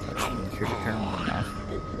can touch me if you're determined enough.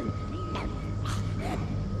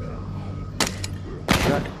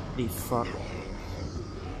 Shut the fuck.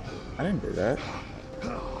 I didn't do that.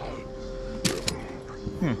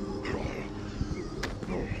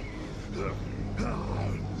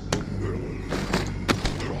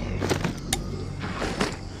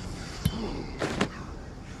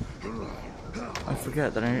 I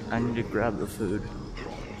forget that I need to grab the food.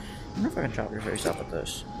 I wonder if I can chop your face up with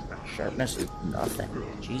this. Sharpness is nothing.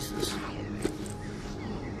 Jesus.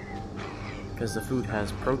 Because the food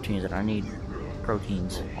has proteins and I need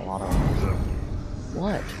proteins. A lot of them.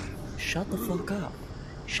 What? Shut the fuck up.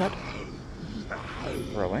 Shut.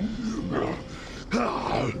 Throwing? No.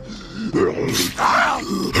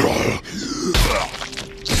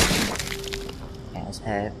 As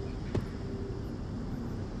head.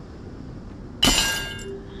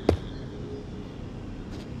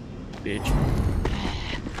 Bitch.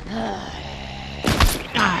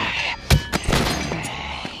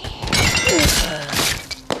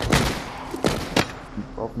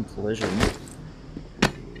 Broken collision.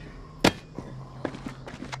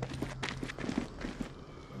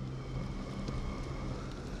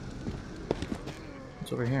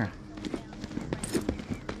 What's over here?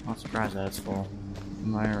 Not surprised that it's full.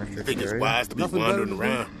 Minor restricted Think it's area. wise to be wandering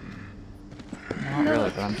around. Not really,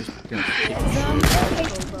 but I'm just gonna take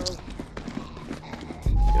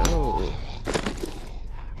Go.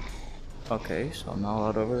 Okay, so I'm not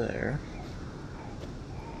allowed over there.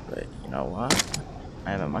 But you know what? I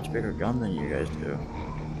have a much bigger gun than you guys do.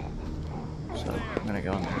 So I'm gonna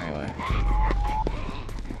go in there anyway.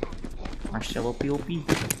 Marcelo P.O.P.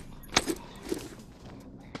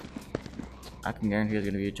 I can guarantee there's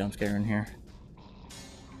gonna be a jump scare in here.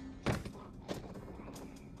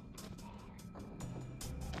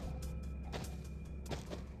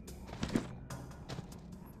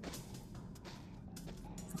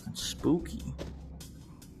 Fucking spooky.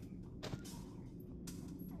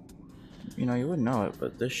 You know, you wouldn't know it,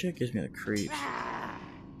 but this shit gives me the creeps.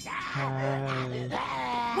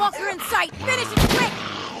 Walker in sight! Finish it quick!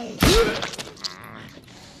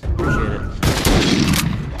 Appreciate it.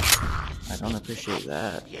 I don't appreciate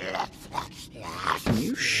that. Can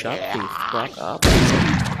you shut the fuck up?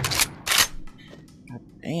 God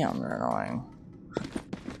damn, they're annoying.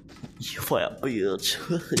 You fat bitch.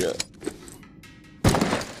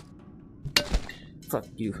 Fuck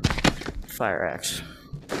you. Fire axe.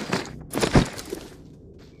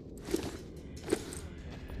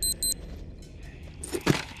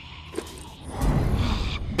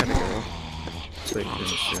 Gotta go. Wait for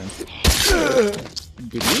this soon.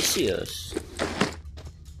 Delicious.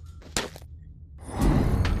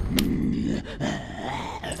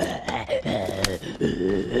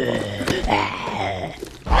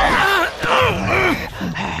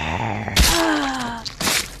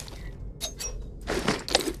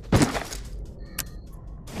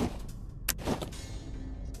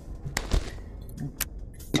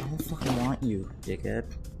 I don't fucking want you, dickhead.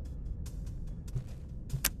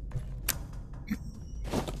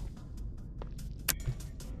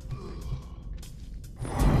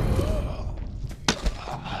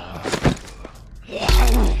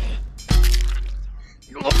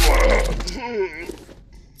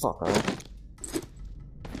 Fuck off.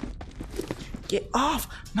 Get off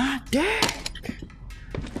my desk!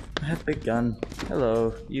 I have a big gun.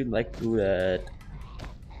 Hello, you like to do that.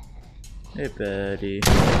 Hey, buddy.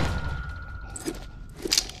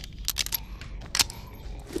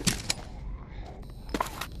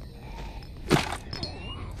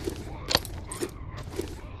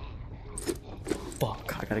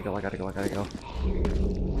 Fuck, I gotta go.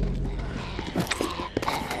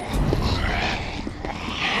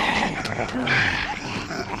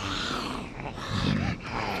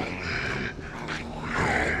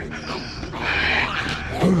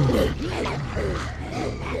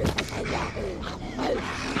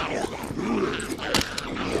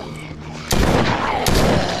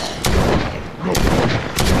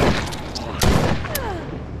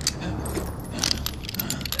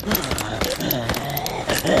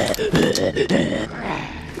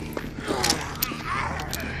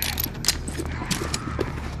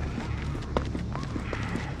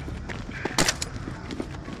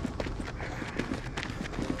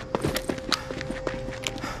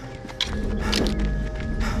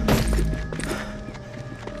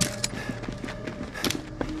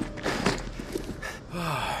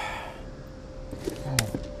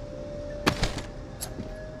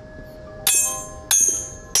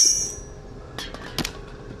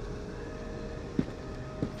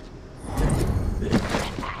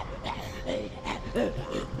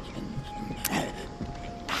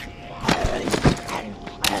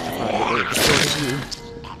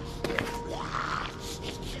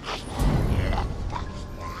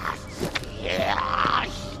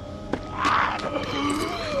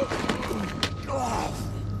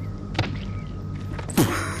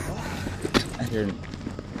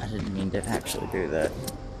 I didn't mean to actually do that.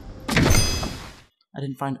 I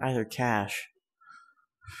didn't find either cache.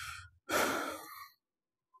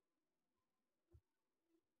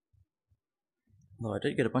 Well, I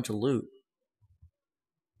did get a bunch of loot.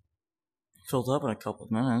 Filled up in a couple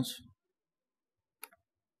of minutes.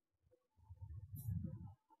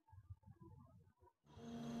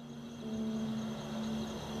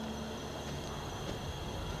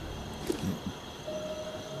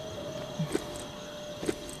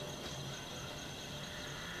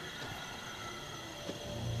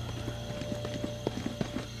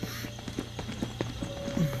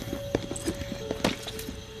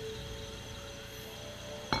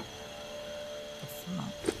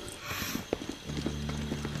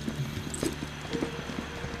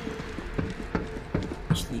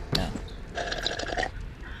 Sleep now.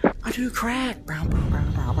 I do crack.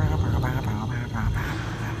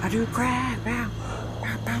 I do crack.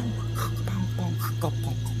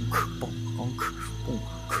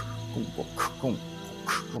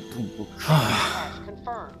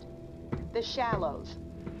 Confirmed. The Shallows.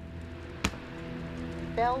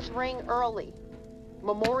 Bells ring early.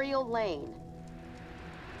 Memorial Lane.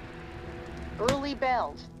 Early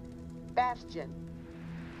bells. Bastion.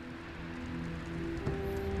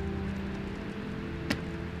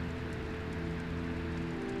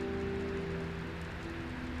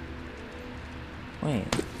 Wait,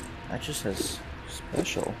 that just says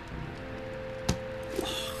special.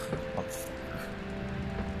 Motherfucker.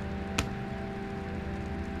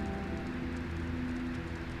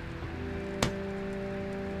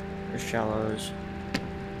 There's Shallows,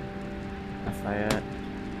 Lafayette,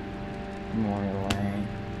 Memorial Lane,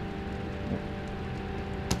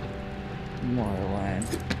 Memorial Lane.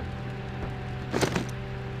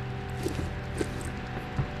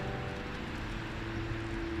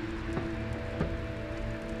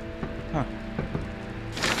 Huh.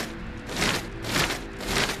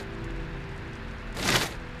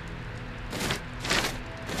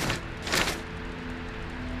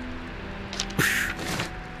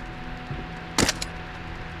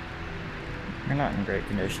 You're not in great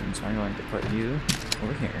condition, so I'm going to put you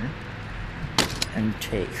over here and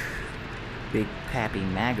take Big Pappy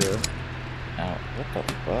MAGA out. What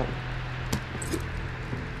the fuck?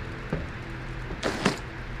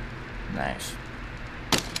 Nice.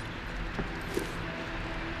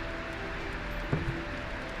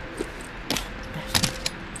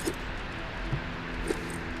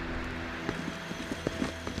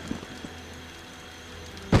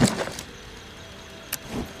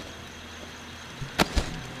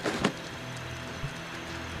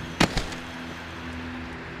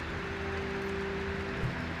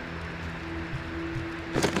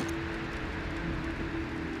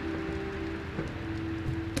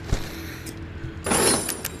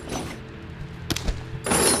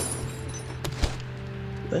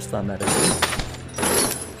 That's not medicine.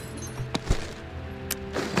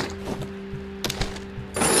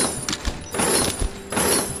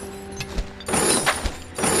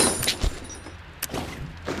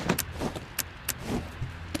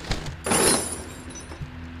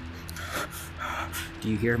 Do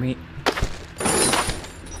you hear me?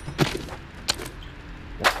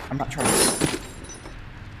 I'm not trying to.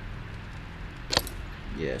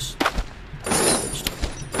 Yes. Savaged.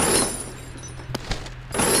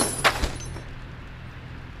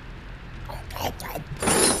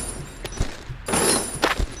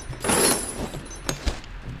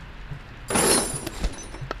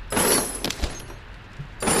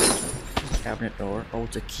 Cabinet door. Oh,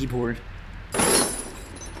 it's a keyboard.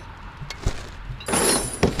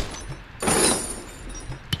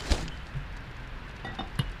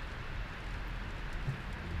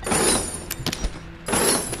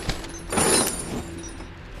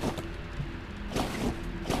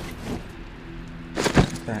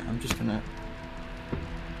 Okay, I'm just gonna.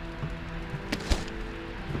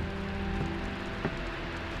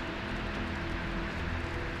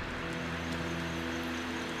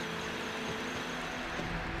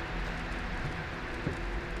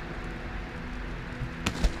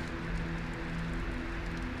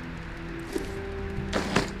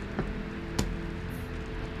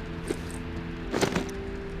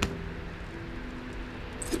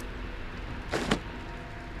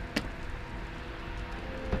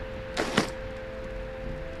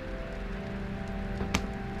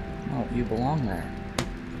 Oh, you belong there.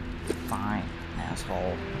 Fine,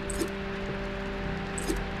 asshole.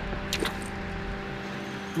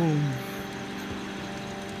 Boom.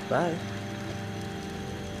 Bye.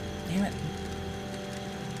 Damn it.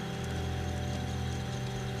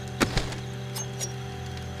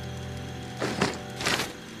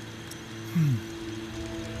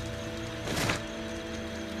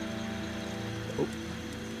 Oh.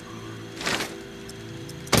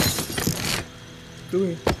 Go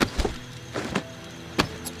in.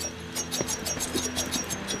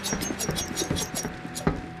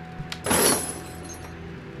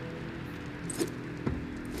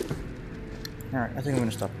 Alright, I think I'm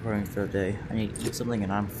gonna stop recording for the day. I need to eat something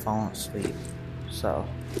and I'm falling asleep. So,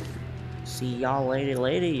 see y'all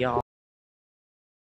later, y'all.